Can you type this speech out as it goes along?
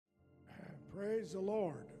Praise the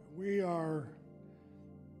Lord. We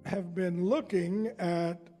have been looking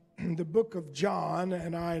at the book of John,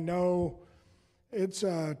 and I know it's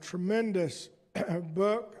a tremendous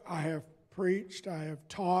book. I have preached, I have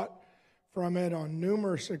taught from it on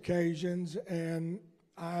numerous occasions, and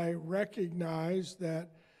I recognize that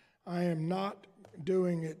I am not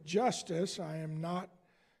doing it justice. I am not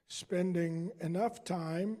spending enough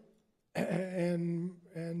time, and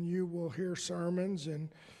you will hear sermons and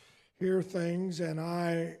hear things, and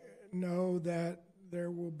I know that there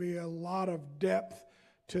will be a lot of depth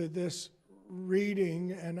to this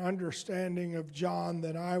reading and understanding of John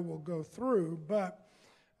that I will go through, but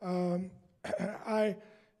I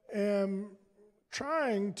am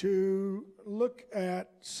trying to look at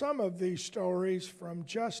some of these stories from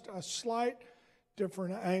just a slight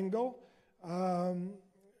different angle,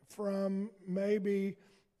 from maybe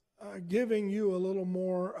giving you a little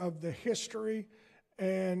more of the history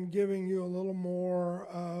and giving you a little more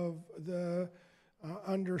of the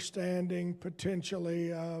understanding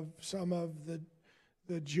potentially of some of the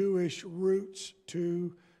Jewish roots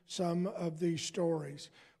to some of these stories.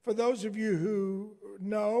 For those of you who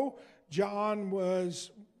know, John was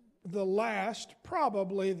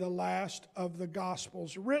probably the last of the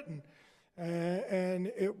Gospels written.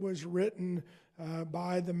 And it was written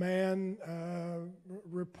by the man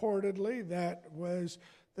reportedly that was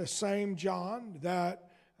the same John that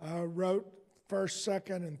wrote 1st,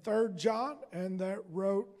 2nd, and 3rd John, and that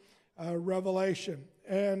wrote Revelation.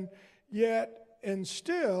 And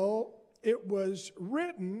still, it was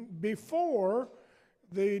written before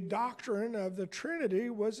the doctrine of the Trinity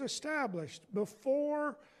was established,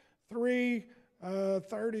 before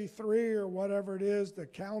 333 or whatever it is, the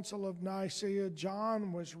Council of Nicaea.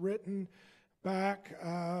 John was written back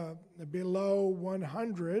below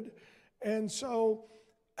 100. And so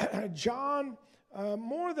John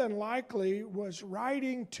more than likely was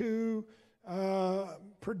writing to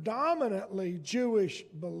predominantly Jewish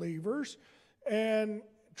believers and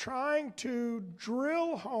trying to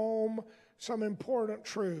drill home some important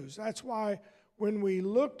truths. That's why when we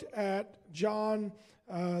looked at John,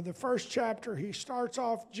 the 1st chapter, he starts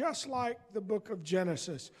off just like the book of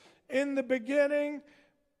Genesis. In the beginning,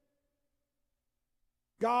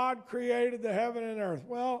 God created the heaven and earth.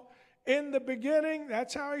 Well, in the beginning,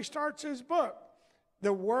 that's how he starts his book.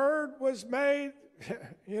 The Word was made,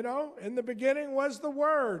 in the beginning was the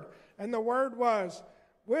Word, and the Word was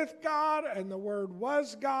with God, and the Word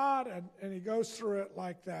was God, and he goes through it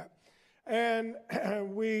like that. And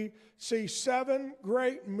we see 7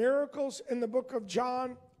 great miracles in the book of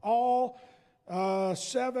John, all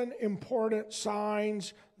 7 important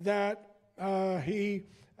signs that he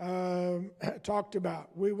talked about.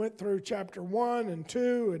 We went through chapter 1 and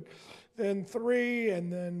 2, and then 3,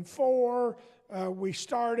 and then 4. We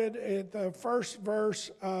started at the first verse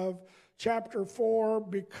of chapter 4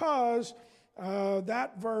 because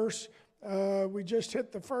that verse, we just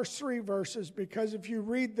hit the first 3 verses, because if you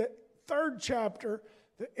read the 3rd chapter,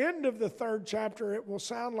 the end of the 3rd chapter, it will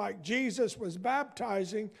sound like Jesus was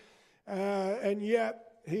baptizing, and yet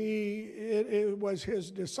it was his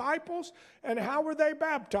disciples. And how were they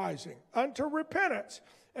baptizing? Unto repentance.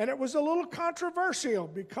 And it was a little controversial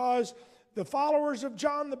because the followers of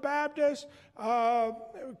John the Baptist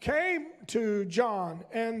came to John,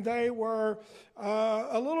 and they were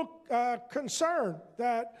a little concerned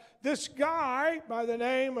that this guy by the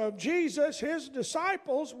name of Jesus, his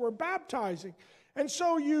disciples, were baptizing. And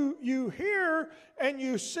so you hear and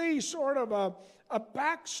you see sort of a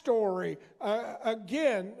backstory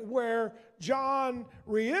again, where John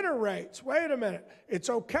reiterates, wait a minute, it's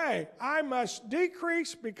okay. I must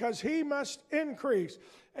decrease because he must increase.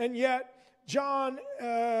 And yet John,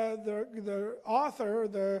 the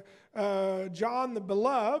author, John the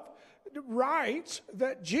Beloved, writes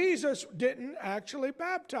that Jesus didn't actually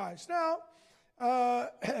baptize. Now,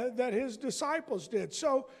 that his disciples did.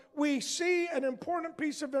 So we see an important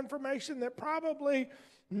piece of information that probably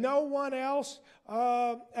no one else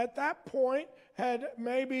at that point had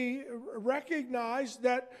maybe recognized,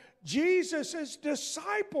 that Jesus'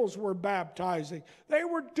 disciples were baptizing. They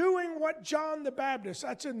were doing what John the Baptist,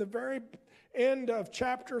 that's in the very end of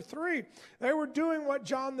chapter 3. They were doing what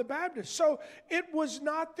John the Baptist. So it was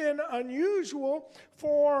not then unusual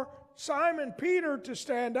for Simon Peter to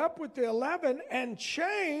stand up with the 11 and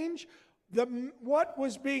change what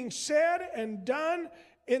was being said and done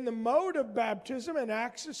in the mode of baptism in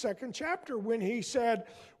Acts the 2nd chapter, when they said,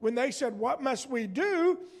 what must we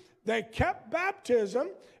do? They kept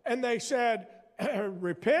baptism, and they said,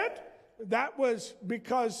 repent. That was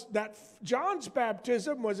because that John's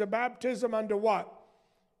baptism was a baptism unto what?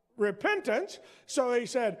 Repentance. So he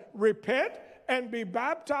said, repent and be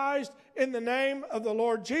baptized in the name of the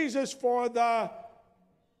Lord Jesus for the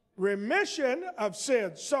remission of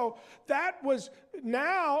sins. So that was,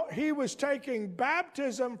 now he was taking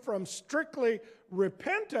baptism from strictly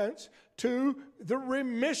repentance to the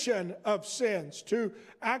remission of sins, to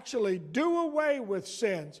actually do away with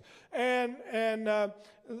sins. And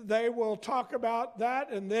they will talk about that.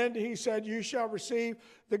 And then he said, you shall receive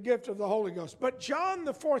the gift of the Holy Ghost. But John,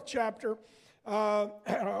 the 4th chapter,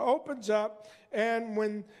 opens up, and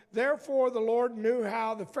when therefore the Lord knew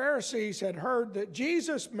how the Pharisees had heard that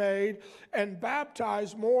Jesus made and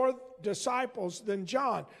baptized more disciples than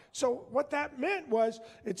John. So what that meant was,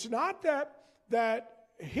 it's not that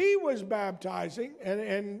he was baptizing,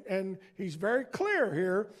 and he's very clear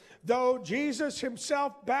here, though Jesus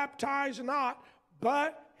himself baptized not,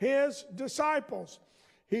 but his disciples.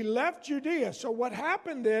 He left Judea. So what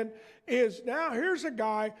happened then is, now here's a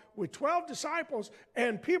guy with 12 disciples,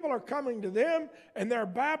 and people are coming to them, and they're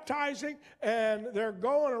baptizing, and they're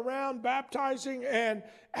going around baptizing, and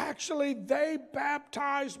actually they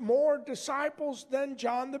baptized more disciples than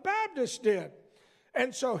John the Baptist did.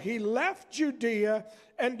 And so he left Judea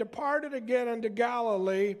and departed again unto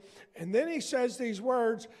Galilee. And then he says these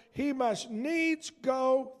words, he must needs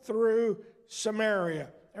go through Samaria.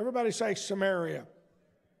 Everybody say Samaria.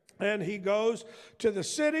 And he goes to the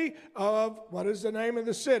city of, what is the name of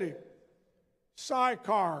the city?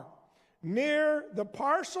 Sychar, near the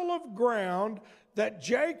parcel of ground that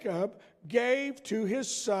Jacob gave to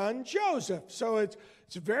his son Joseph. So it's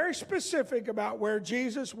very specific about where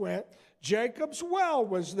Jesus went. Jacob's well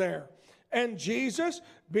was there. And Jesus,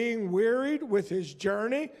 being wearied with his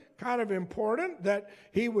journey, kind of important that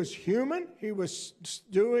he was human. He was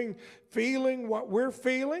feeling what we're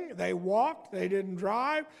feeling. They walked, they didn't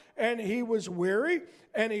drive, and he was weary.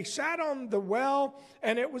 And he sat on the well,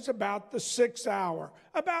 and it was about the 6th hour,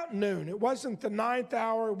 about noon. It wasn't the 9th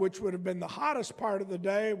hour, which would have been the hottest part of the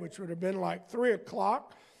day, which would have been like 3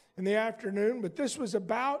 o'clock in the afternoon. But this was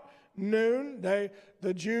about noon.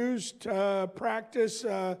 The Jews practice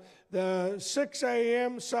the 6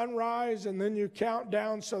 a.m. sunrise, and then you count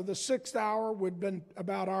down. So the 6th hour would have been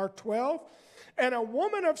about our 12. And a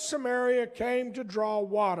woman of Samaria came to draw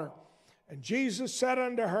water. And Jesus said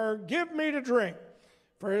unto her, give me to drink.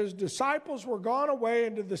 For his disciples were gone away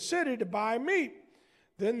into the city to buy meat.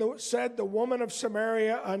 Then said the woman of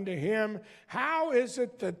Samaria unto him, how is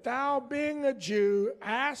it that thou, being a Jew,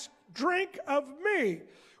 ask drink of me,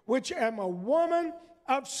 which am a woman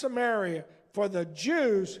of Samaria? For the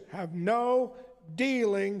Jews have no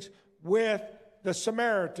dealings with the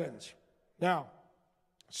Samaritans. Now,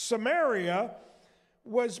 Samaria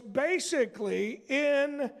was basically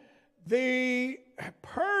in the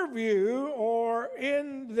purview, or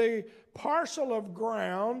in the parcel of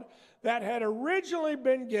ground that had originally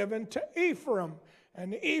been given to Ephraim.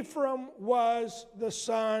 And Ephraim was the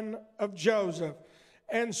son of Joseph.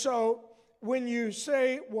 And so when you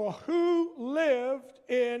say, well, who lived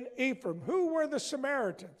in Ephraim? Who were the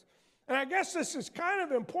Samaritans? And I guess this is kind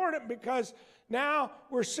of important, because now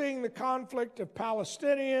we're seeing the conflict of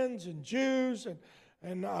Palestinians and Jews,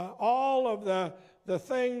 and all of the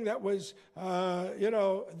thing that was,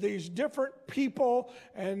 these different people,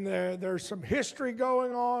 and there's some history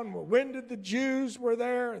going on. Well, when did the Jews were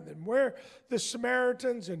there, and then where the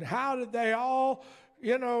Samaritans, and how did they all,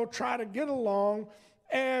 try to get along?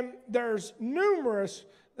 And there's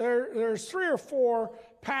there's 3 or 4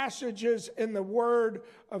 passages in the Word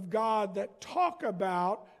of God that talk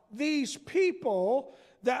about these people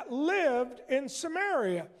that lived in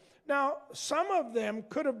Samaria. Now, some of them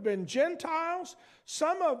could have been Gentiles,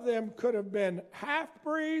 some of them could have been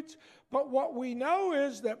half-breeds, but what we know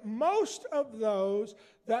is that most of those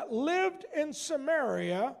that lived in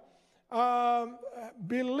Samaria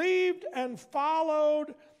believed and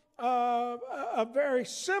followed a very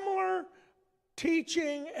similar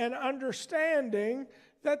teaching and understanding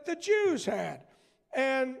that the Jews had.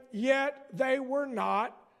 And yet they were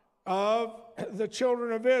not of the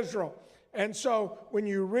children of Israel. And so when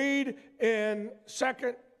you read in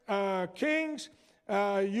 2 Kings,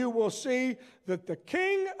 you will see that the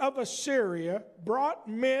king of Assyria brought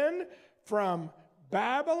men from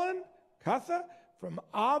Babylon, Cutha, from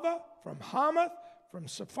Ava, from Hamath, from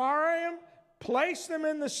Sepharvaim, placed them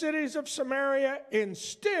in the cities of Samaria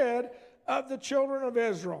instead of the children of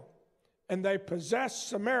Israel. And they possessed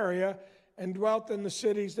Samaria and dwelt in the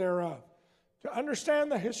cities thereof. To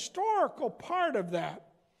understand the historical part of that,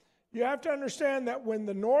 you have to understand that when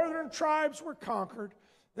the northern tribes were conquered,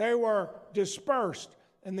 they were dispersed,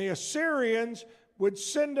 and the Assyrians would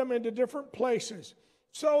send them into different places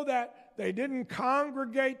so that they didn't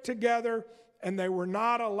congregate together and they were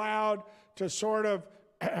not allowed to sort of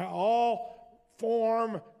all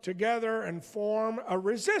form together and form a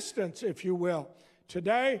resistance, if you will.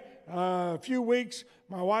 Today, a few weeks,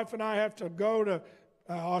 my wife and I have to go to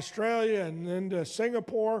Australia and then to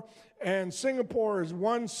Singapore. And Singapore is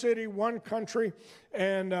one city, one country,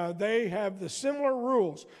 and they have the similar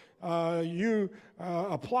rules. You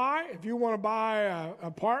apply if you want to buy an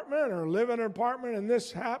apartment or live in an apartment in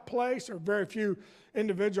this place. There are very few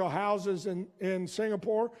individual houses in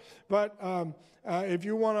Singapore, but if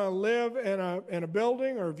you want to live in a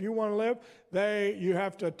building, or if you want to live, you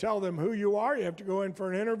have to tell them who you are. You have to go in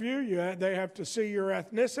for an interview. They have to see your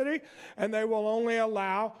ethnicity, and they will only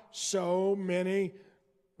allow so many,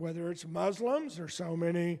 whether it's Muslims or so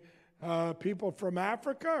many people from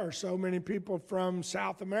Africa, or so many people from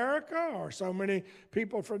South America, or so many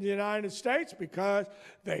people from the United States, because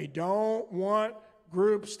they don't want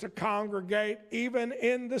groups to congregate even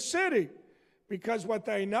in the city. Because what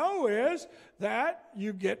they know is that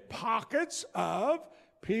you get pockets of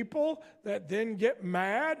people that then get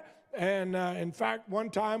mad. And in fact, one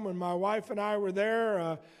time when my wife and I were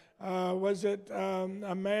there, was it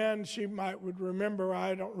a man she would remember,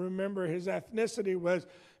 I don't remember his ethnicity, was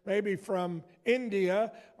maybe from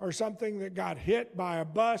India or something, that got hit by a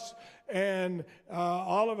bus, and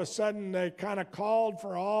all of a sudden they kind of called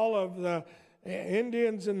for all of the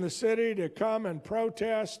Indians in the city to come and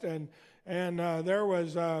protest, and there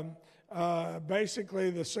was basically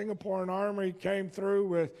the Singaporean army came through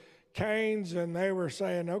with canes, and they were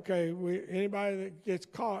saying, okay, anybody that gets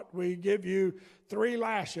caught, we give you 3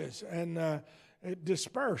 lashes, and it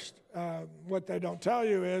dispersed. What they don't tell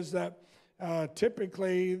you is that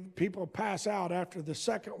typically people pass out after the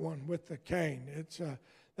second one with the cane. It's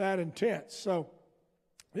that intense. So,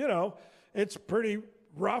 it's pretty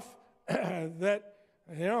rough that,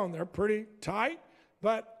 they're pretty tight.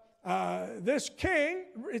 But this king,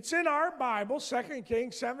 it's in our Bible, 2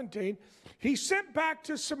 Kings 17, he sent back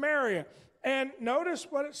to Samaria. And notice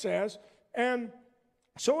what it says. And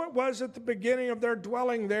so it was at the beginning of their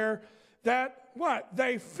dwelling there that, what?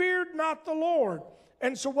 They feared not the Lord.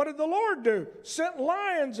 And so what did the Lord do? Sent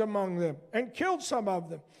lions among them and killed some of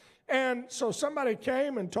them. And so somebody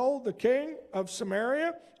came and told the king of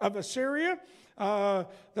Assyria,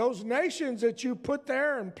 those nations that you put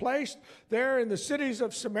there and placed there in the cities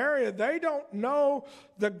of Samaria, they don't know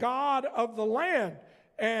the God of the land.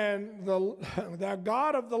 And the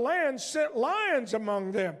God of the land sent lions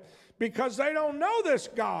among them because they don't know this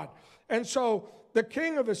God. And so the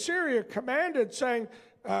king of Assyria commanded, saying,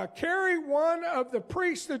 carry one of the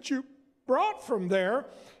priests that you brought from there,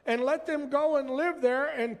 and let them go and live there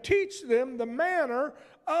and teach them the manner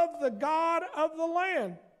of the God of the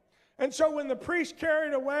land. And so when the priests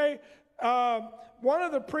carried away, one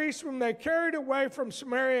of the priests, when they carried away from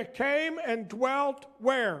Samaria, came and dwelt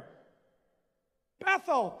where?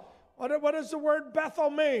 Bethel. What does the word Bethel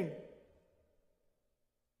mean?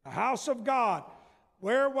 The house of God.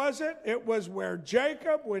 Where was it? It was where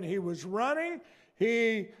Jacob, when he was running,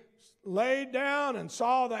 he laid down and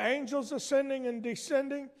saw the angels ascending and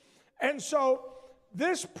descending. And so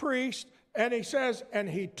this priest, and he says, and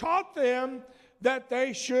he taught them that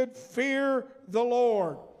they should fear the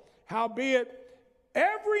Lord. Howbeit,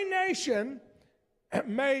 every nation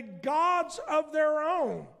made gods of their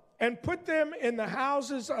own and put them in the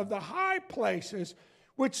houses of the high places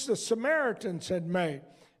which the Samaritans had made,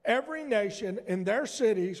 every nation in their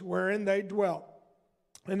cities wherein they dwelt.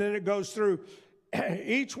 And then it goes through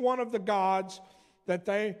each one of the gods that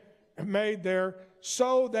they made there.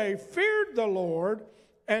 So they feared the Lord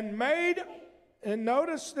and made, and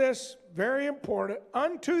notice this, very important,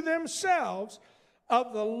 unto themselves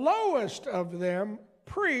of the lowest of them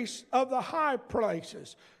priests of the high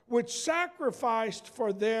places, which sacrificed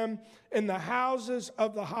for them in the houses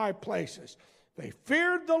of the high places. They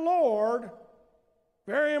feared the Lord,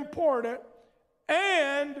 very important,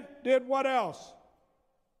 and did what else?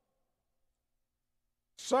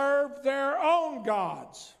 Served their own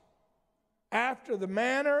gods after the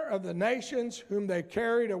manner of the nations whom they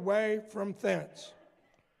carried away from thence.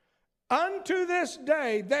 Unto this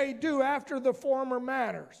day they do after the former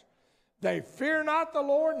manners. They fear not the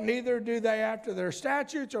Lord, neither do they after their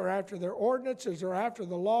statutes or after their ordinances or after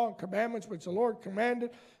the law and commandments which the Lord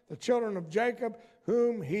commanded the children of Jacob,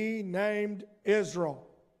 whom he named Israel.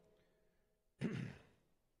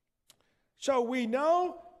 So we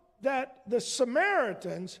know that the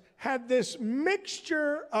Samaritans had this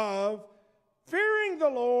mixture of fearing the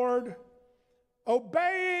Lord,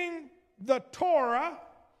 obeying the Torah,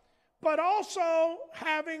 but also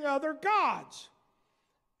having other gods.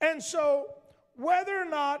 And so whether or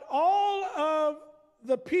not all of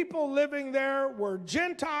the people living there were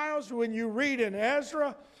Gentiles. When you read in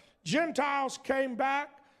Ezra, Gentiles came back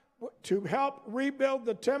to help rebuild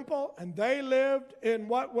the temple, and they lived in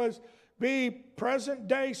what was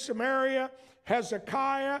present-day Samaria.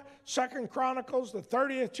 Hezekiah, 2 Chronicles, the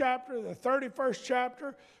 30th chapter, the 31st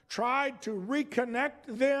chapter, tried to reconnect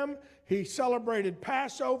them. He celebrated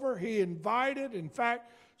Passover. He invited, in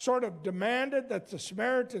fact, sort of demanded that the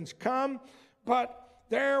Samaritans come. But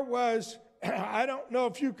there was, I don't know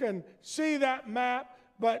if you can see that map,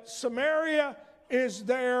 but Samaria is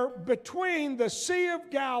there between the Sea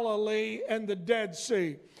of Galilee and the Dead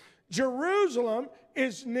Sea. Jerusalem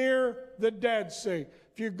is near the Dead Sea.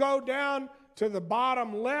 If you go down to the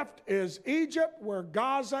bottom left is Egypt, where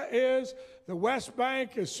Gaza is. The West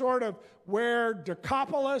Bank is sort of where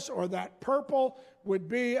Decapolis, or that purple, would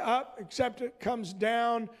be up, except it comes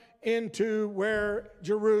down into where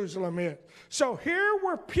Jerusalem is. So here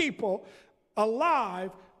were people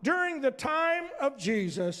alive during the time of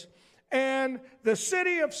Jesus, and the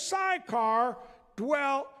city of Sychar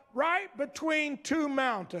dwelt right between two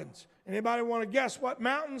mountains. Anybody want to guess what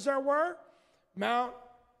mountains there were? Mount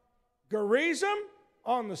Gerizim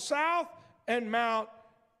on the south and Mount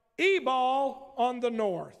Ebal on the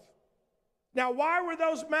north. Now, why were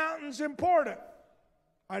those mountains important?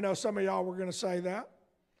 I know some of y'all were going to say that.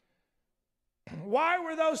 Why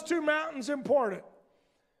were those two mountains important?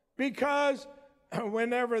 Because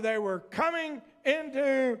whenever they were coming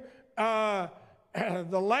into the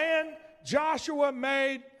land, Joshua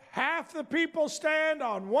made half the people stand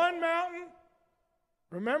on one mountain,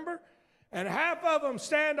 remember? And half of them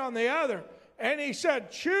stand on the other. And he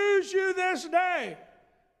said, choose you this day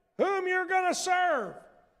whom you're going to serve.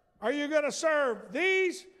 Are you going to serve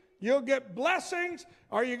these? You'll get blessings.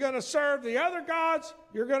 Are you going to serve the other gods?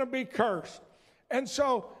 You're going to be cursed. And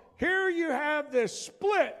so here you have this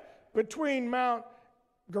split between Mount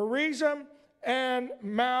Gerizim and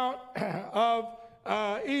Mount of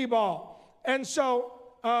Ebal. And so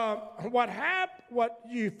what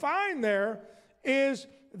you find there is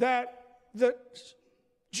that the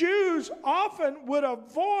Jews often would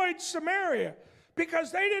avoid Samaria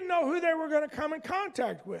because they didn't know who they were going to come in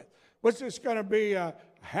contact with. Was this going to be a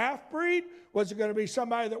half-breed? Was it going to be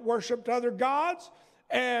somebody that worshiped other gods?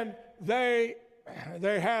 And they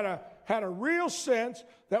had a real sense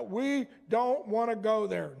that we don't want to go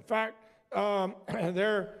there. In fact,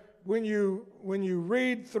 when you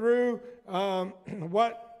read through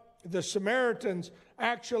what the Samaritans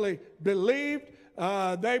actually believed,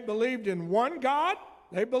 they believed in one God.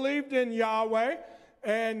 They believed in Yahweh,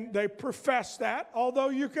 and they professed that, although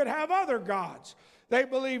you could have other gods. They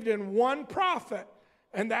believed in one prophet,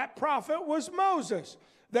 and that prophet was Moses.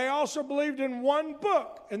 They also believed in one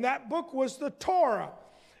book, and that book was the Torah.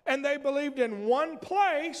 And they believed in one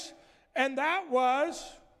place, and that was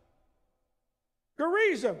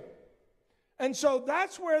Gerizim. And so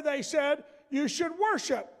that's where they said you should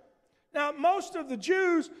worship. Now, most of the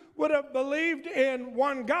Jews would have believed in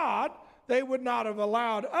one God. They would not have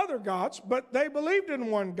allowed other gods, but they believed in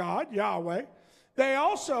one God, Yahweh. They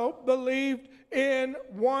also believed in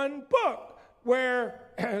one book, where,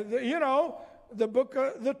 the book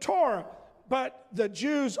of the Torah. But the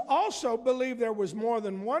Jews also believed there was more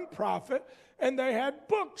than one prophet, and they had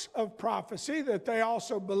books of prophecy that they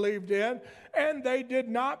also believed in, and they did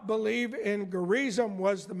not believe in Gerizim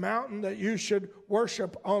was the mountain that you should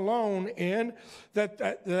worship alone in,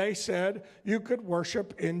 that they said you could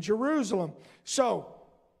worship in Jerusalem. So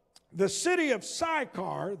the city of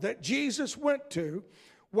Sychar that Jesus went to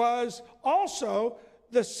was also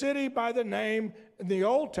the city by the name in the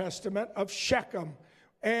Old Testament of Shechem.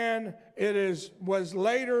 And it was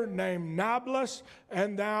later named Nablus.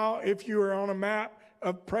 And now, if you were on a map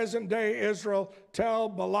of present-day Israel, Tel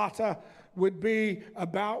Balata would be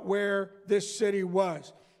about where this city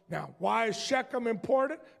was. Now, why is Shechem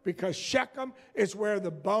important? Because Shechem is where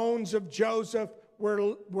the bones of Joseph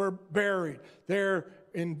were buried. There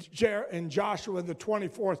in Joshua, the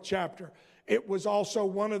 24th chapter. It was also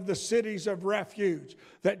one of the cities of refuge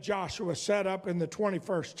that Joshua set up in the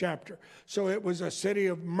 21st chapter. So it was a city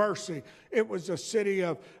of mercy. It was a city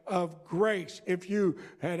of grace. If you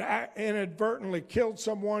had inadvertently killed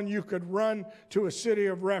someone, you could run to a city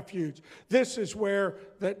of refuge. This is where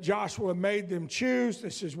that Joshua made them choose.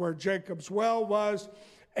 This is where Jacob's well was.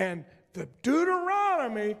 And the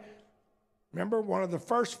Deuteronomy, remember, one of the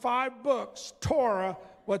first 5 books, Torah,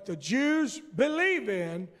 what the Jews believe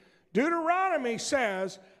in, Deuteronomy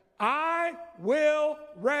says, I will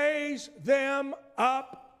raise them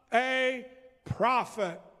up a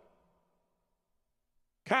prophet.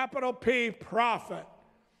 Capital P, prophet.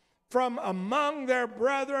 from among their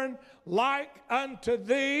brethren like unto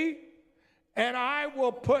thee, and I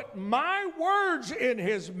will put my words in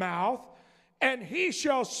his mouth, and he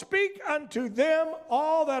shall speak unto them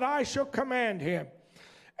all that I shall command him.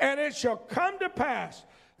 And it shall come to pass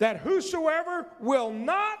that whosoever will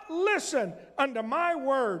not listen unto my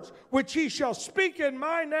words, which he shall speak in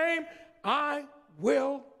my name, I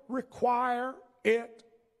will require it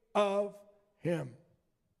of him.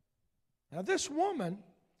 Now this woman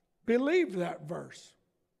believed that verse.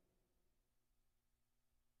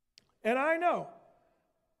 And I know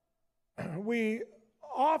we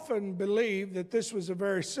often believe that this was a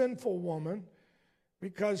very sinful woman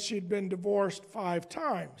because she'd been divorced 5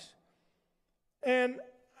 times. And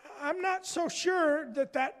I'm not so sure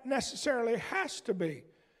that that necessarily has to be.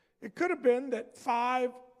 It could have been that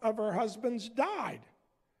 5 of her husbands died.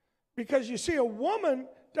 Because you see, a woman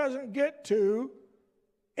doesn't get to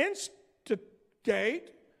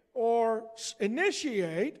instigate or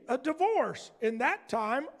initiate a divorce. In that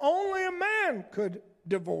time, only a man could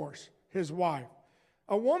divorce his wife.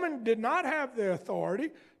 A woman did not have the authority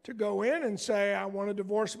to go in and say, I want to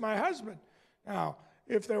divorce my husband. Now,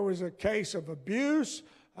 if there was a case of abuse,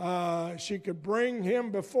 she could bring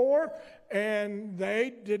him before, and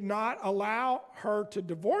they did not allow her to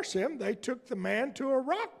divorce him. They took the man to a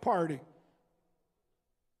rock party.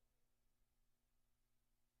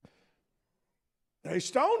 They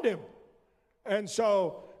stoned him. And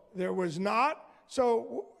so there was not,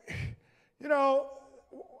 so, you know,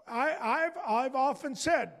 I've often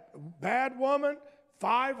said, bad woman,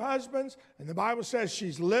 5 husbands, and the Bible says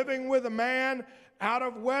she's living with a man out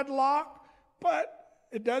of wedlock, but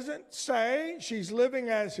it doesn't say she's living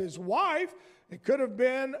as his wife. It could have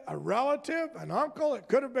been a relative, an uncle, it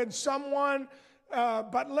could have been someone,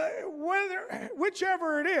 but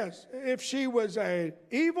whichever it is, if she was an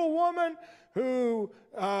evil woman who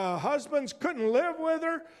husbands couldn't live with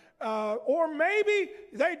her, or maybe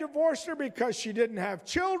they divorced her because she didn't have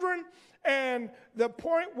children, and the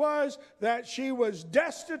point was that she was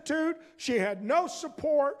destitute, she had no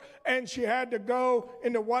support, and she had to go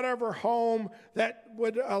into whatever home that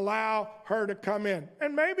would allow her to come in.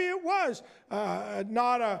 And maybe it was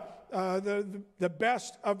not the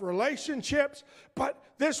best of relationships, but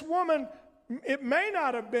this woman, it may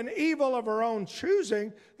not have been evil of her own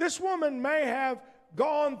choosing. This woman may have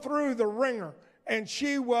gone through the ringer, and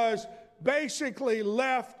she was basically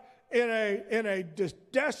left in a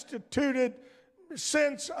destituted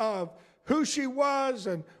sense of who she was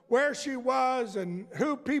and where she was and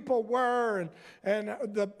who people were and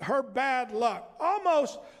her bad luck.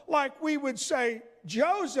 Almost like we would say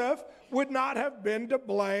Joseph would not have been to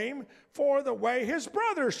blame for the way his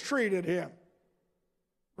brothers treated him.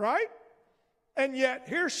 Right? And yet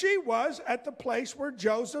here she was at the place where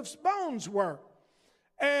Joseph's bones were,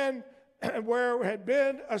 and where had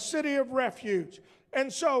been a city of refuge.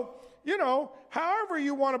 And so, you know, however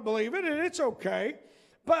you want to believe it, and it's okay,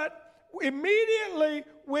 but immediately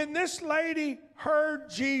when this lady heard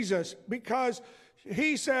Jesus, because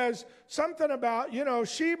he says something about, you know,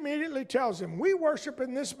 she immediately tells him, we worship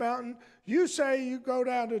in this mountain, you say you go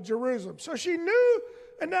down to Jerusalem. So she knew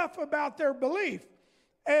enough about their belief.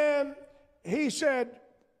 And he said,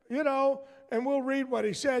 you know, and we'll read what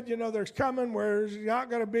he said, you know, there's coming where there's not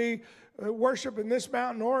going to be worship in this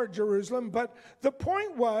mountain or at Jerusalem. But the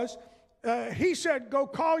point was, he said, go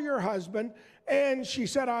call your husband. And she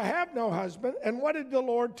said, I have no husband. And what did the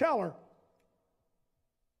Lord tell her?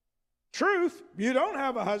 Truth, you don't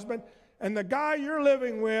have a husband, and the guy you're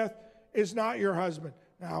living with is not your husband.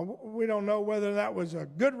 Now, we don't know whether that was a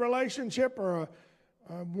good relationship or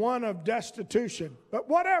one of destitution. But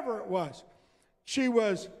whatever it was, she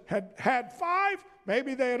had 5.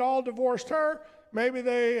 Maybe they had all divorced her. Maybe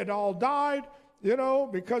they had all died, you know,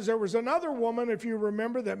 because there was another woman, if you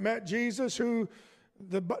remember, that met Jesus, who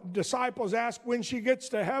the disciples asked when she gets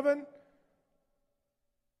to heaven,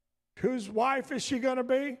 whose wife is she going to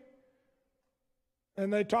be?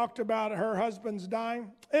 And they talked about her husband's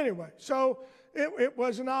dying. Anyway, so it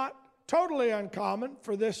was not totally uncommon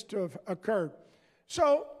for this to have occurred.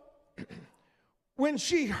 So when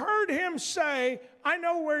she heard him say, I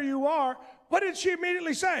know where you are, what did she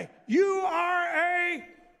immediately say? You are a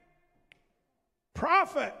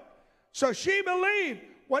prophet. So she believed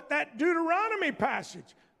what that Deuteronomy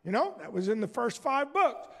passage, you know, that was in the first 5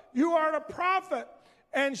 books. You are a prophet.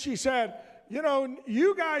 And she said, you know,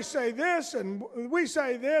 you guys say this and we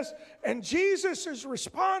say this. And Jesus'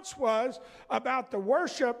 response was about the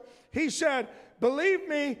worship. He said, believe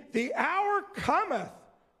me, the hour cometh.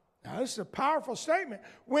 Now, this is a powerful statement.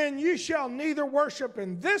 When you shall neither worship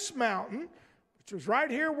in this mountain, which was right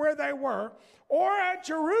here where they were, or at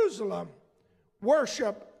Jerusalem,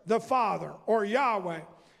 worship the Father, or Yahweh.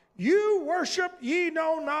 You worship ye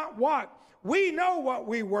know not what. We know what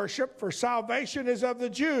we worship, for salvation is of the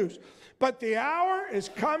Jews. But the hour is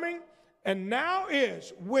coming, and now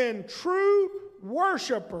is, when true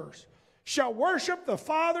worshipers shall worship the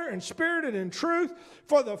Father in spirit and in truth,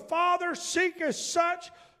 for the Father seeketh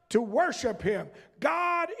such to worship him.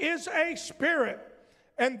 God is a spirit,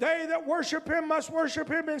 and they that worship him must worship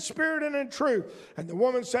him in spirit and in truth. And the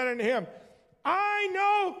woman said unto him, I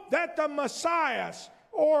know that the Messiah,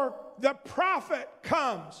 or the prophet,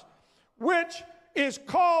 comes, which is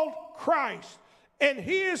called Christ. And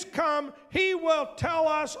he is come, he will tell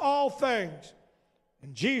us all things.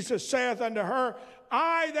 And Jesus saith unto her,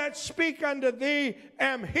 I that speak unto thee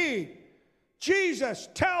am he. Jesus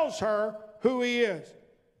tells her who he is.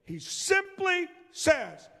 He simply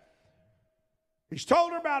says, he's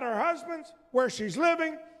told her about her husband, where she's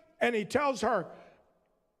living, and he tells her,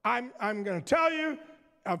 I'm going to tell you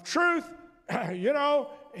of truth.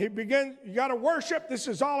 He begins, you got to worship. This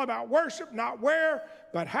is all about worship, not where,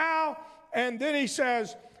 but how. And then he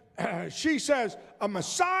says, she says, a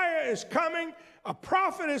Messiah is coming, a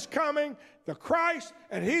prophet is coming, the Christ,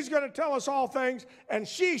 and he's going to tell us all things. And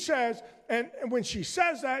she says, and when she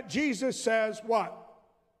says that, Jesus says what?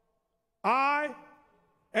 I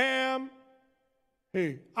am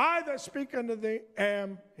he. I that speak unto thee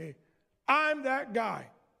am he. I'm that guy.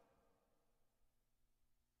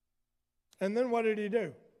 And then what did he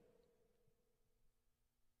do?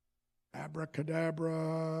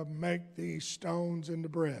 Abracadabra, make these stones into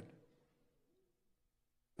bread.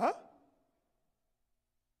 Huh?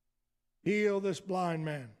 Heal this blind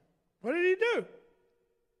man. What did he do?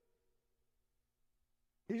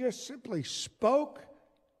 He just simply spoke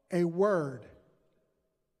a word.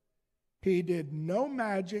 He did no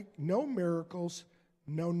magic, no miracles,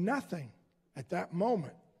 no nothing at that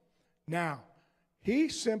moment. Now, he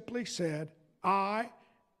simply said, I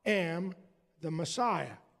am the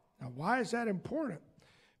Messiah. Now, why is that important?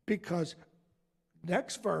 Because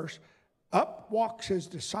next verse, up walks his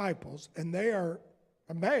disciples, and they are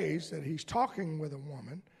amazed that he's talking with a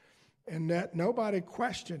woman and that nobody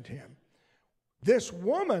questioned him. This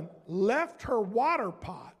woman left her water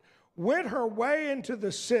pot, went her way into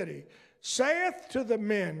the city, saith to the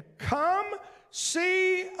men, come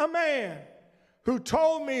see a man who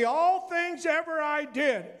told me all things ever I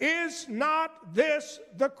did. Is not this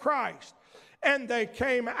the Christ? And they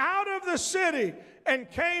came out of the city and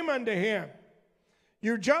came unto him.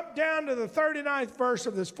 You jump down to the 39th verse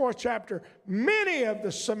of this 4th chapter. Many of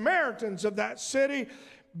the Samaritans of that city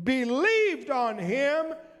believed on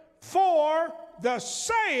him for the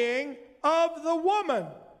saying of the woman,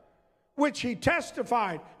 which he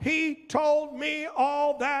testified. He told me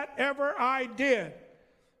all that ever I did.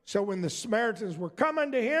 So when the Samaritans were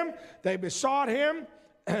coming to him, they besought him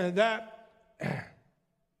that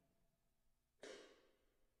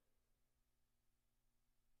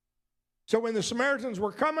So when the Samaritans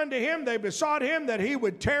were coming to him, they besought him that he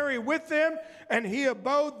would tarry with them, and he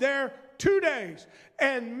abode there 2 days.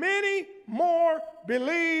 And many more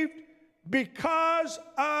believed because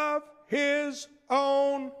of his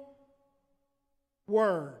own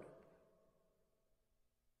word.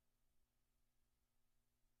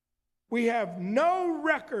 We have no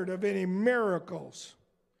record of any miracles.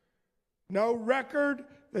 No record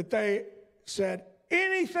that they said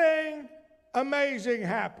anything amazing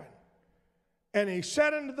happened. And he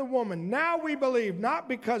said unto the woman, now we believe, not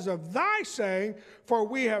because of thy saying, for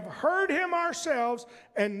we have heard him ourselves,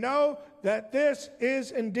 and know that this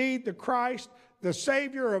is indeed the Christ, the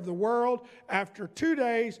Savior of the world. After 2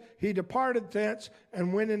 days he departed thence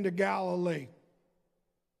and went into Galilee.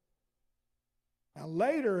 Now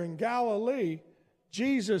later in Galilee,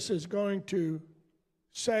 Jesus is going to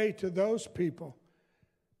say to those people,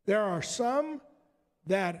 there are some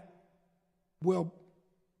that will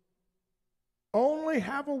only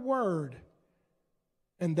have a word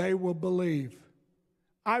and they will believe.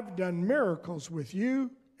 I've done miracles with you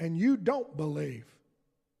and you don't believe.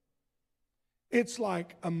 It's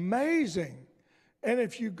like amazing. And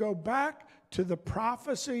if you go back to the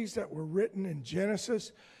prophecies that were written in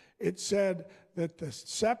Genesis, it said that the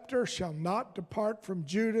scepter shall not depart from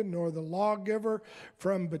Judah, nor the lawgiver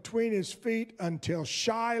from between his feet until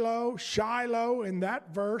Shiloh. Shiloh in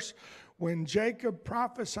that verse, when Jacob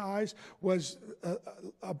prophesies, was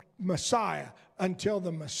a Messiah, until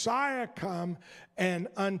the Messiah come, and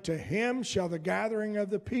unto him shall the gathering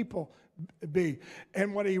of the people be.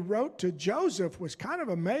 And what he wrote to Joseph was kind of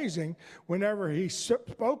amazing whenever he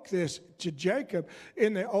spoke this to Jacob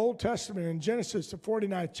in the Old Testament in Genesis, the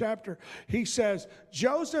 49th chapter. He says,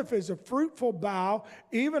 Joseph is a fruitful bough,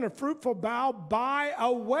 even a fruitful bough by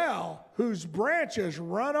a well whose branches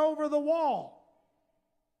run over the wall.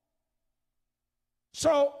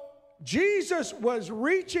 So Jesus was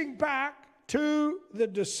reaching back to the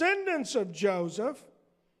descendants of Joseph,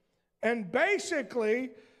 and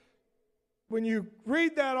basically, when you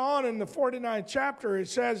read that on in the 49th chapter, it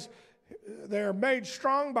says, they are made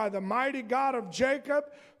strong by the mighty God of Jacob.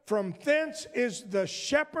 From thence is the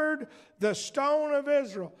shepherd, the stone of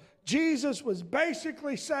Israel. Jesus was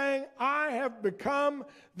basically saying, I have become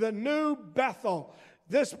the new Bethel.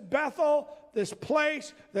 This Bethel, this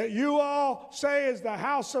place that you all say is the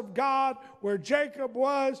house of God, where Jacob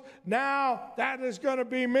was, now that is going to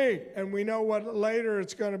be me. And we know what later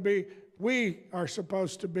it's going to be. We are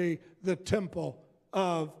supposed to be the temple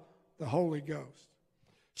of the Holy Ghost.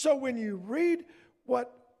 So when you read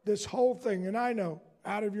what this whole thing, and I know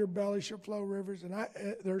out of your belly shall flow rivers, and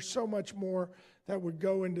there's so much more that would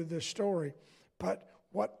go into this story. But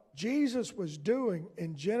what Jesus was doing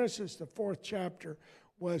in Genesis, the 4th chapter,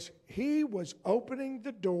 was he was opening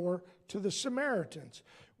the door to the Samaritans.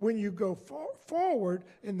 When you go forward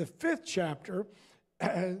in the 5th chapter,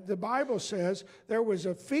 the Bible says there was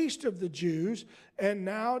a feast of the Jews, and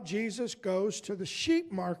now Jesus goes to the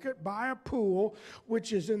sheep market by a pool,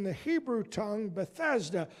 which is in the Hebrew tongue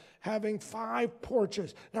Bethesda, having 5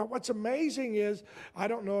 porches. Now, what's amazing is, I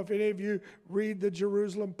don't know if any of you read the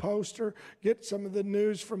Jerusalem Post or get some of the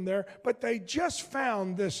news from there, but they just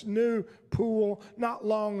found this new pool not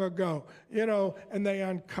long ago, and they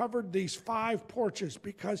uncovered these 5 porches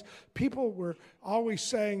because people were always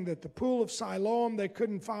saying that the pool of Siloam they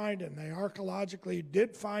couldn't find, and they archaeologically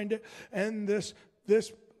did find it, and this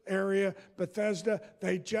area, Bethesda,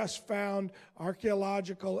 they just found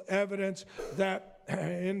archaeological evidence that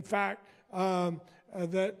in fact,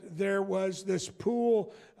 that there was this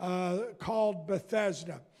pool called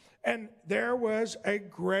Bethesda. And there was a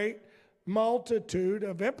great multitude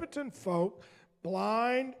of impotent folk,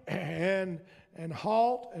 blind and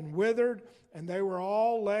halt and withered, and they were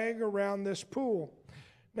all laying around this pool.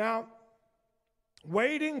 Now,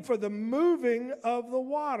 waiting for the moving of the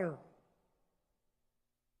water.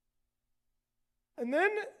 And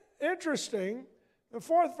then, interesting, the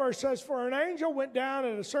 4th verse says, for an angel went down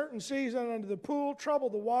at a certain season unto the pool,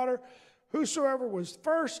 troubled the water. Whosoever was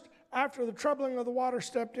first after the troubling of the water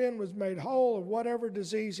stepped in was made whole of whatever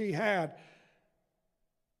disease he had.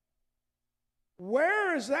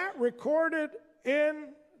 Where is that recorded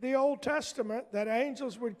in the Old Testament that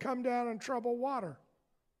angels would come down and trouble water?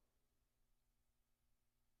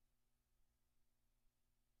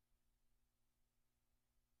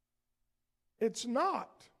 It's not.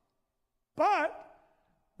 But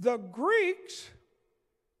the Greeks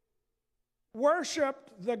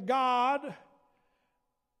worshiped the god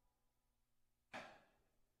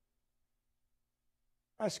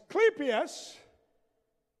Asclepius,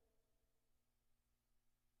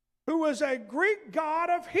 who was a Greek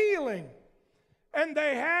god of healing. And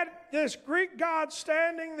they had this Greek god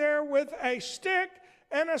standing there with a stick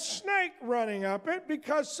and a snake running up it,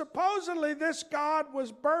 because supposedly this god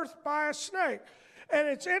was birthed by a snake. And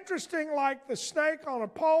it's interesting, like the snake on a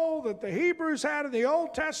pole that the Hebrews had in the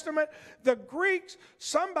Old Testament, the Greeks,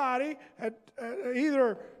 somebody had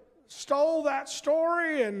either stole that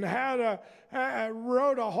story and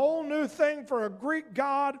wrote a whole new thing for a Greek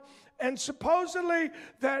god. And supposedly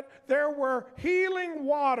that there were healing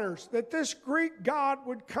waters, that this Greek god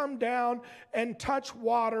would come down and touch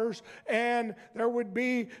waters, and there would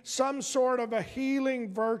be some sort of a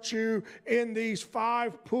healing virtue in these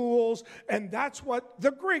 5 pools. And that's what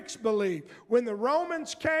the Greeks believed. When the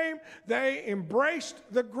Romans came, they embraced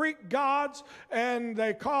the Greek gods, and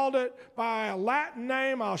they called it by a Latin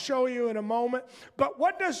name. I'll show you in a moment. But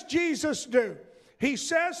what does Jesus do? He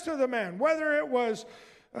says to the man, whether it was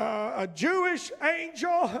a Jewish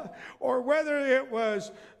angel or whether it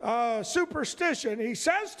was superstition, he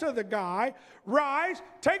says to the guy, rise,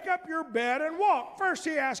 take up your bed and walk. First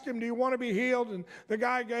he asked him, do you want to be healed? And the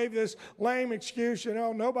guy gave this lame excuse,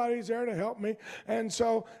 nobody's there to help me. And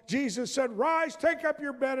so Jesus said, rise, take up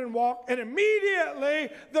your bed and walk. And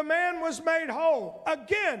immediately the man was made whole.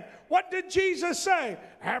 Again, what did Jesus say?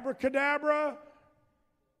 Abracadabra.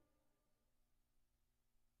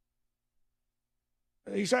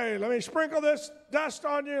 He said, let me sprinkle this dust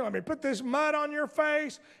on you. Let me put this mud on your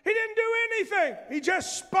face. He didn't do anything. He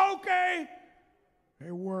just spoke a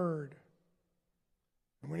word.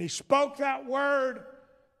 And when he spoke that word,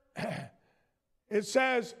 it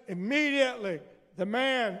says immediately the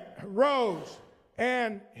man rose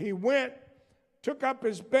and he went, took up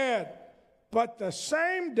his bed. But the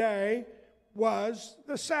same day was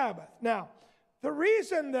the Sabbath. Now, the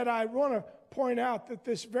reason that I want to point out that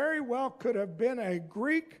this very well could have been a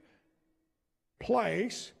Greek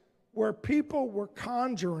place where people were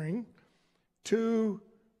conjuring to,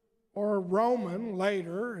 or Roman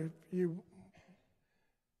later,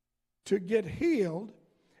 to get healed,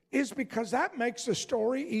 is because that makes the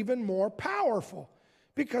story even more powerful.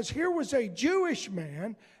 Because here was a Jewish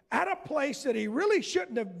man at a place that he really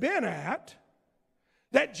shouldn't have been at,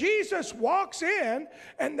 that Jesus walks in,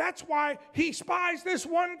 and that's why he spies this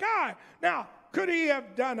one guy. Now, could he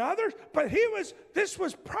have done others? But this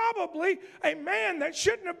was probably a man that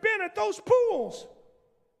shouldn't have been at those pools.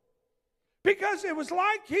 Because it was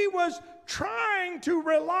like he was trying to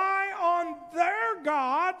rely on their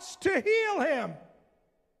gods to heal him.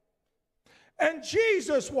 And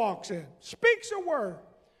Jesus walks in, speaks a word.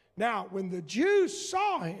 Now, when the Jews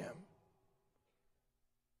saw him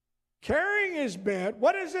carrying his bed,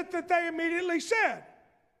 what is it that they immediately said?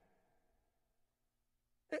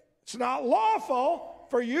 It's not lawful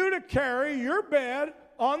for you to carry your bed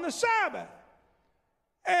on the Sabbath.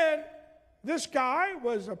 And this guy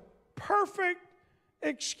was a perfect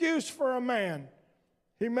excuse for a man.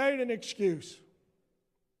 He made an excuse.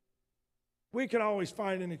 We can always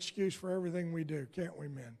find an excuse for everything we do, can't we,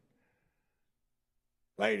 men?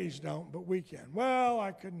 Ladies don't, but we can. Well,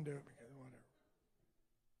 I couldn't do it because whatever.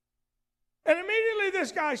 And immediately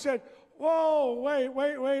this guy said, whoa, wait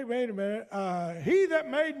a minute. He that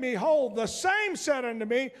made me whole, the same said unto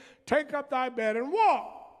me, take up thy bed and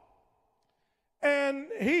walk. And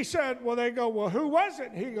he said, well, they go, well, who was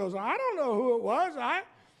it? He goes, I don't know who it was.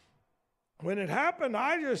 When it happened,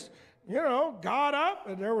 I just, got up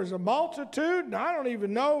and there was a multitude and I don't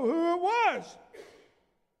even know who it was.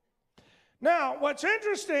 Now, what's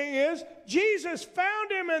interesting is Jesus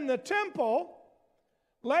found him in the temple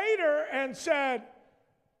later and said,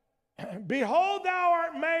 behold, thou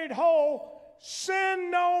art made whole, sin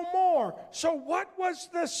no more. So what was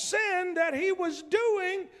the sin that he was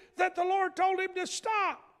doing that the Lord told him to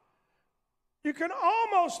stop? You can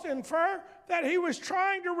almost infer that he was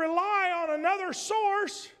trying to rely on another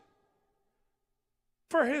source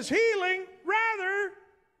for his healing rather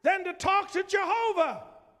than to talk to Jehovah.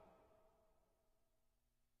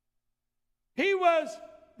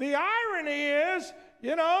 The irony is,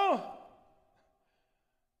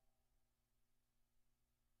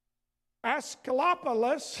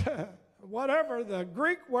 Asclepius, whatever the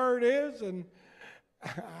Greek word is, and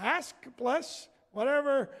Asclepius,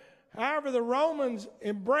 however the Romans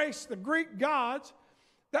embraced the Greek gods,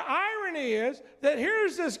 the irony is that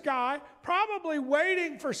here's this guy probably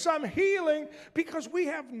waiting for some healing because we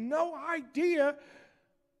have no idea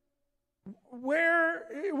where,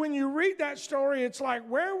 when you read that story, it's like,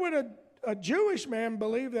 where would a Jewish man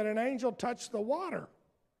believe that an angel touched the water?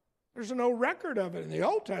 There's no record of it in the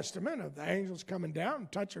Old Testament of the angels coming down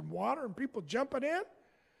and touching water and people jumping in.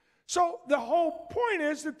 So the whole point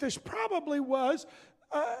is that this probably was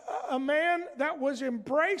a man that was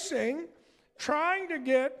embracing, trying to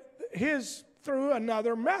get his through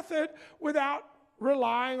another method without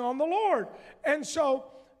relying on the Lord. And so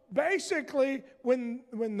basically, when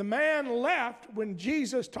the man left, when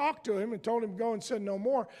Jesus talked to him and told him go and sin no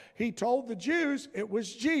more, he told the Jews it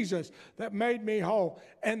was Jesus that made me whole.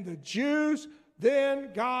 And the Jews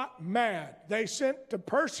then got mad. They sent to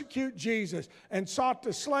persecute Jesus and sought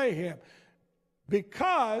to slay him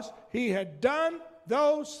because he had done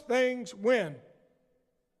those things when?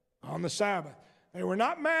 On the Sabbath. They were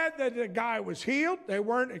not mad that the guy was healed. They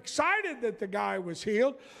weren't excited that the guy was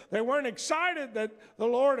healed. They weren't excited that the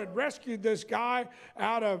Lord had rescued this guy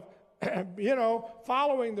out of,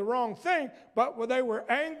 following the wrong thing. But they were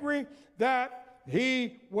angry that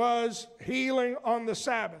he was healing on the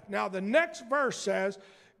Sabbath. Now, the next verse says,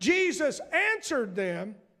 Jesus answered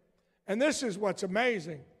them, and this is what's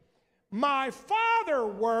amazing. My Father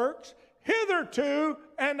works hitherto,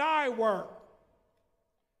 and I work.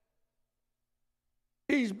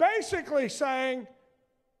 He's basically saying,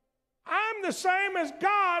 I'm the same as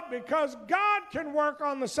God because God can work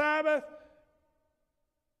on the Sabbath.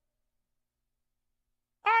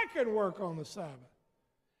 I can work on the Sabbath.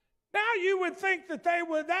 Now you would think that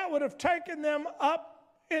that would have taken them up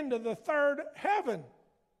into the third heaven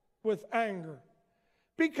with anger.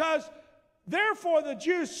 Because therefore the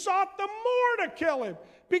Jews sought the more to kill him.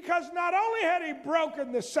 Because not only had he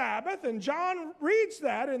broken the Sabbath, and John reads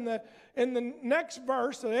that in the next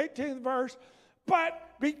verse, the 18th verse, But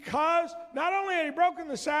because not only had he broken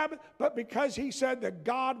the Sabbath, but because he said that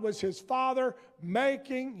God was his Father,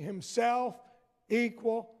 making himself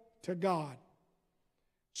equal to God.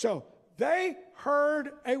 So they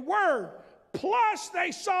heard a word, plus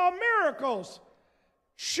they saw miracles.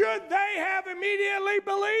 Should they have immediately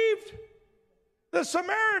believed? The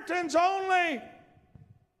Samaritans only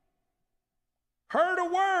heard a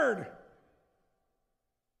word.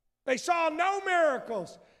 They saw no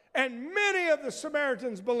miracles, and many of the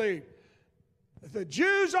Samaritans believed. The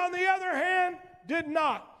Jews, on the other hand, did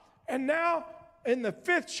not. And now, in the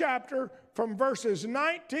 5th chapter, from verses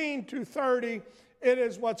 19 to 30, it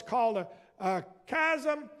is what's called a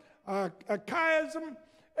chiasm,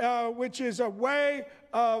 which is a way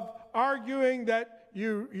of arguing that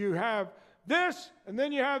you have this, and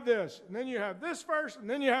then you have this, and then you have this verse, and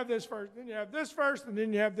then you have this verse, then you have this verse, and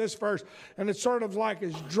then you have this verse. And it's sort of like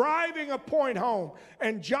is driving a point home.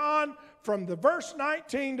 And John, from the verse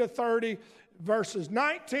 19 to 30, verses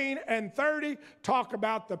 19 and 30 talk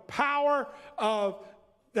about the power of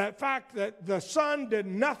that fact that the Son did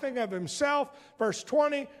nothing of himself. Verse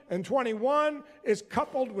 20 and 21 is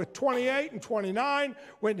coupled with 28 and 29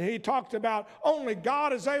 when he talked about only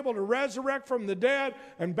God is able to resurrect from the dead,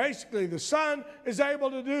 and basically the Son is able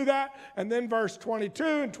to do that. And then verse 22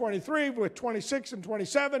 and 23 with 26 and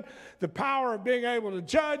 27, the power of being able to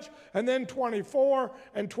judge. And then 24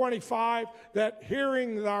 and 25, that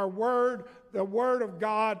hearing our word, the word of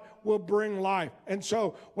God, will bring life. And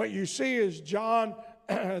so what you see is John,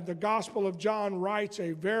 the Gospel of John, writes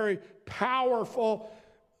a very powerful,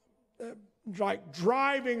 like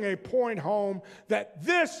driving a point home that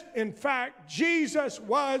this, in fact, Jesus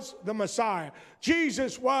was the Messiah.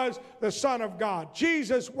 Jesus was the Son of God.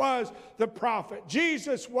 Jesus was the prophet.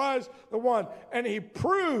 Jesus was the one. And he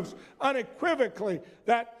proves unequivocally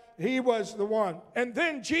that he was the one. And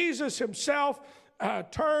then Jesus himself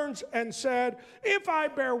turns and said, if I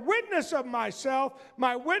bear witness of myself,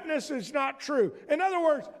 my witness is not true. In other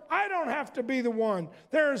words, I don't have to be the one.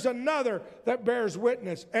 There is another that bears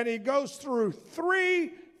witness. And he goes through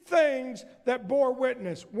 3 things that bore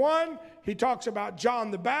witness. 1, he talks about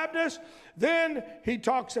John the Baptist. Then he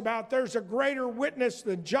talks about there's a greater witness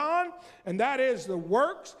than John, and that is the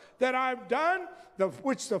works that I've done,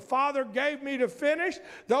 which the Father gave me to finish.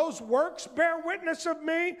 Those works bear witness of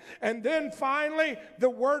me. And then finally, the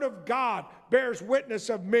Word of God bears witness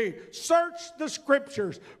of me. Search the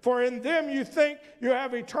Scriptures, for in them you think you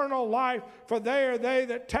have eternal life, for they are they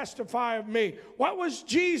that testify of me. What was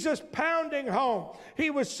Jesus pounding home?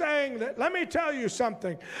 He was saying that, let me tell you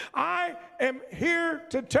something. I am here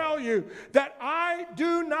to tell you that I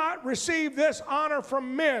do not receive this honor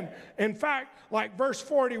from men. In fact, like verse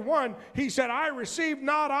 41, he said, I receive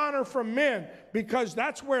not honor from men, because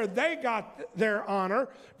that's where they got their honor.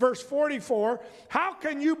 Verse 44, how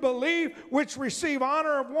can you believe which receive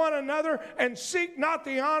honor of one another and seek not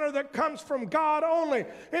the honor that comes from God only?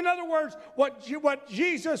 In other words, what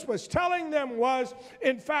Jesus was telling them was,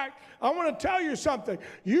 in fact, I want to tell you something.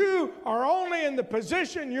 You are only in the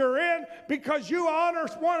position you're in because you honor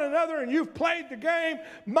one another and you've played the game.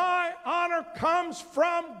 My honor comes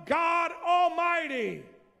from God Almighty.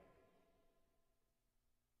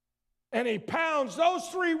 And he pounds those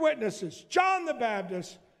 3 witnesses, John the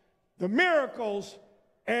Baptist, the miracles,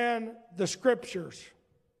 and the Scriptures.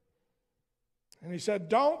 And he said,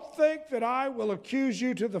 don't think that I will accuse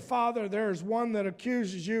you to the Father. There is one that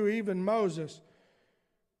accuses you, even Moses,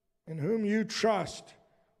 in whom you trust.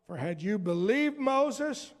 For had you believed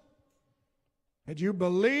Moses, you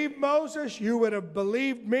would have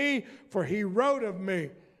believed me, for he wrote of me.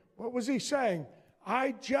 What was he saying?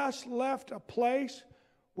 I just left a place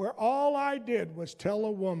where all I did was tell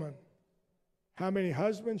a woman how many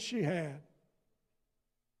husbands she had.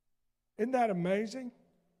 Isn't that amazing?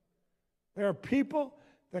 There are people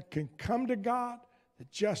that can come to God that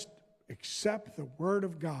just accept the Word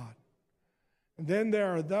of God. And then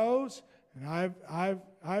there are those, and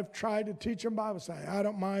I've tried to teach them Bible study. I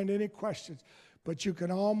don't mind any questions. But you can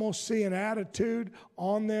almost see an attitude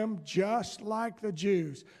on them just like the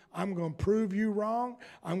Jews. I'm going to prove you wrong.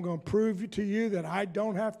 I'm going to prove to you that I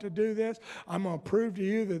don't have to do this. I'm going to prove to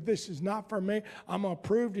you that this is not for me. I'm going to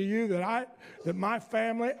prove to you that my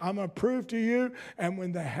family, I'm going to prove to you. And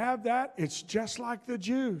when they have that, it's just like the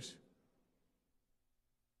Jews.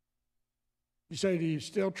 You say, do you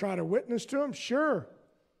still try to witness to them? Sure.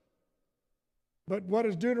 But what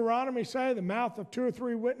does Deuteronomy say? The mouth of 2 or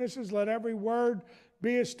 3 witnesses, let every word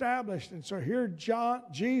be established. And so here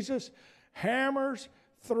Jesus hammers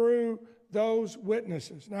through those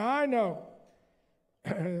witnesses. Now I know,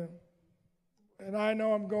 and I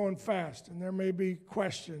know I'm going fast, and there may be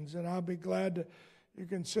questions, and I'll be glad to, you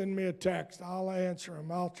can send me a text. I'll answer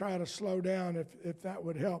them. I'll try to slow down if that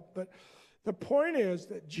would help. But the point is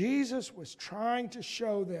that Jesus was trying to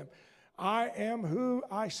show them, I am who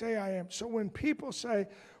I say I am. So when people say,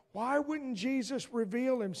 why wouldn't Jesus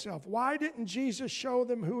reveal himself? Why didn't Jesus show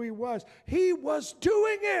them who he was? He was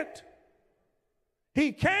doing it.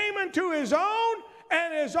 He came into his own,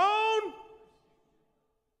 and his own.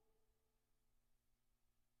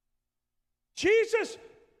 Jesus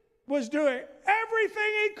was doing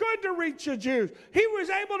everything he could to reach the Jews. He was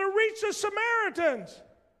able to reach the Samaritans.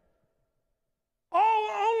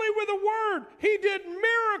 Only with a word. He did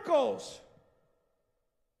miracles.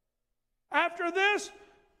 After this,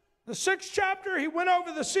 the 6th chapter, he went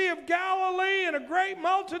over the Sea of Galilee, and a great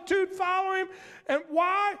multitude followed him. And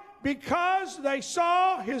why? Because they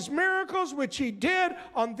saw his miracles, which he did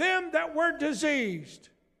on them that were diseased.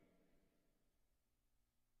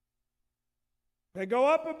 They go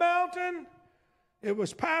up a mountain. It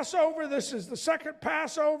was Passover. This is the second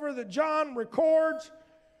Passover that John records.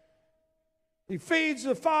 He feeds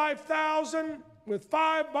the 5,000 with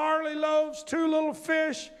 5 barley loaves, 2 little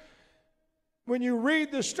fish. When you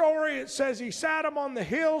read the story, it says he sat them on the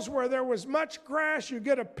hills where there was much grass. You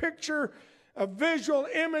get a picture, a visual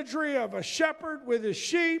imagery of a shepherd with his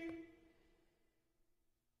sheep.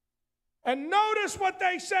 And notice what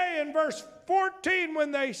they say in verse 14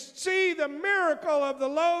 when they see the miracle of the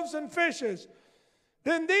loaves and fishes.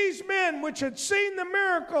 Then these men which had seen the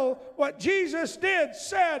miracle, what Jesus did,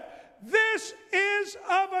 said, this is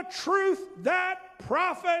of a truth that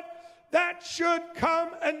prophet that should come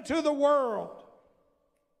into the world.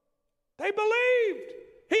 They believed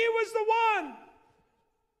he was the one.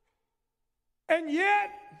 And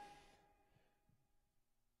yet,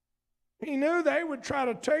 he knew they would try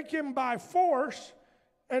to take him by force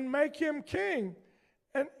and make him king.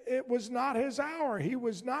 And it was not his hour. He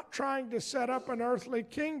was not trying to set up an earthly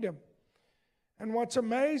kingdom. And what's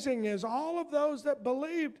amazing is all of those that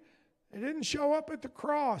believed, they didn't show up at the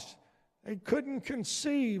cross. They couldn't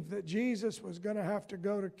conceive that Jesus was going to have to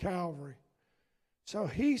go to Calvary. So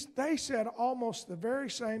they said almost the very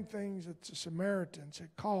same things that the Samaritans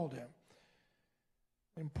had called him.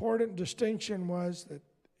 The important distinction was that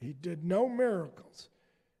he did no miracles,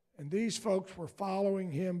 and these folks were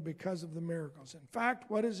following him because of the miracles. In fact,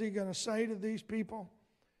 what is he going to say to these people?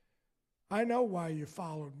 I know why you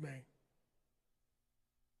followed me.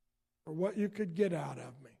 For what you could get out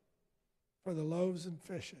of me. For the loaves and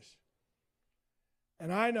fishes.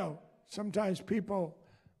 And I know sometimes people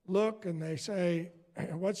look and they say,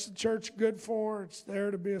 what's the church good for? It's there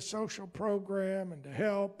to be a social program and to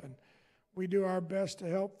help, and we do our best to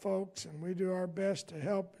help folks, and we do our best to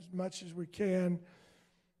help as much as we can.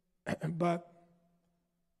 But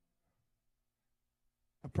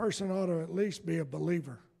a person ought to at least be a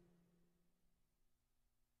believer.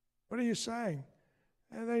 What are you saying?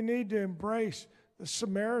 And they need to embrace the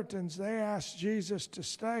Samaritans. They asked Jesus to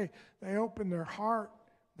stay. They opened their heart,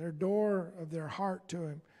 their door of their heart to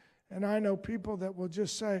him. And I know people that will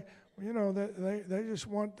just say, well, you know, they just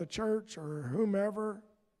want the church or whomever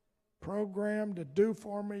program to do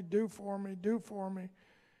for me, do for me, do for me.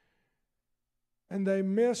 And they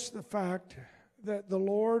miss the fact that the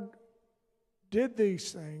Lord did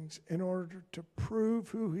these things in order to prove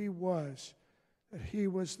who he was, that he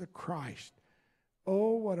was the Christ.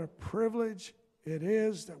 Oh, what a privilege it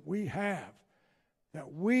is that we have,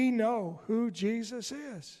 that we know who Jesus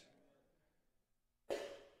is.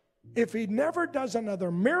 If he never does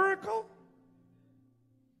another miracle,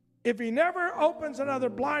 if he never opens another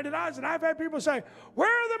blinded eyes, and I've had people say, where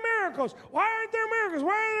are the miracles? Why aren't there miracles?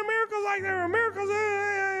 Why aren't there miracles like there were miracles?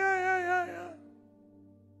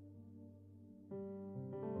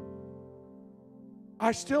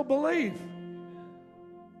 I still believe.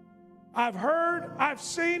 I've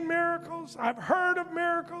seen miracles, I've heard of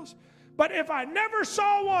miracles, but if I never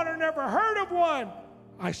saw one or never heard of one,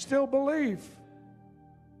 I still believe.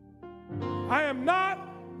 I am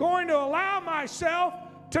not going to allow myself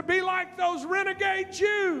to be like those renegade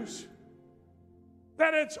Jews,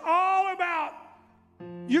 that it's all about,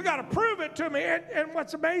 you got to prove it to me. And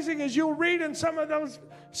what's amazing is you'll read in some of those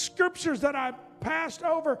scriptures that I passed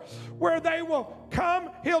over where they will come,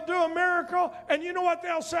 he'll do a miracle, and you know what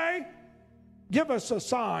they'll say? Give us a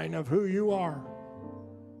sign of who you are.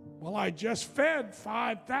 Well, I just fed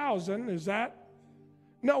 5,000. Is that?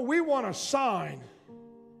 No, we want a sign.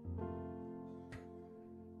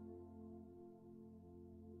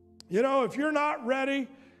 You know, if you're not ready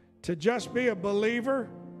to just be a believer,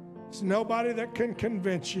 there's nobody that can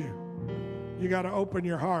convince you. You got to open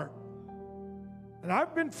your heart. And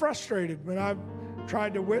I've been frustrated when I've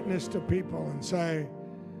tried to witness to people and say,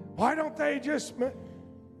 why don't they just... Do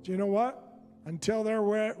you know what? Until they're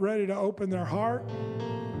ready to open their heart,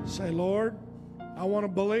 say, Lord, I want to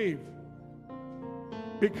believe.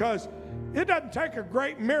 Because it doesn't take a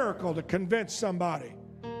great miracle to convince somebody.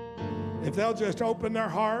 If they'll just open their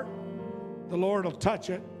heart, the Lord will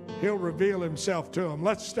touch it. He'll reveal himself to them.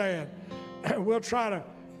 Let's stand. We'll try to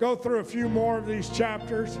go through a few more of these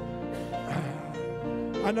chapters.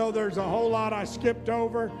 I know there's a whole lot I skipped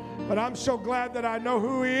over, but I'm so glad that I know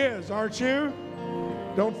who he is, aren't you?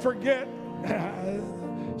 Don't forget,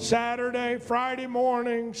 Saturday, Friday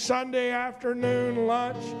morning, Sunday afternoon,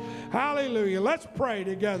 lunch. Hallelujah. Let's pray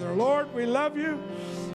together. Lord, we love you.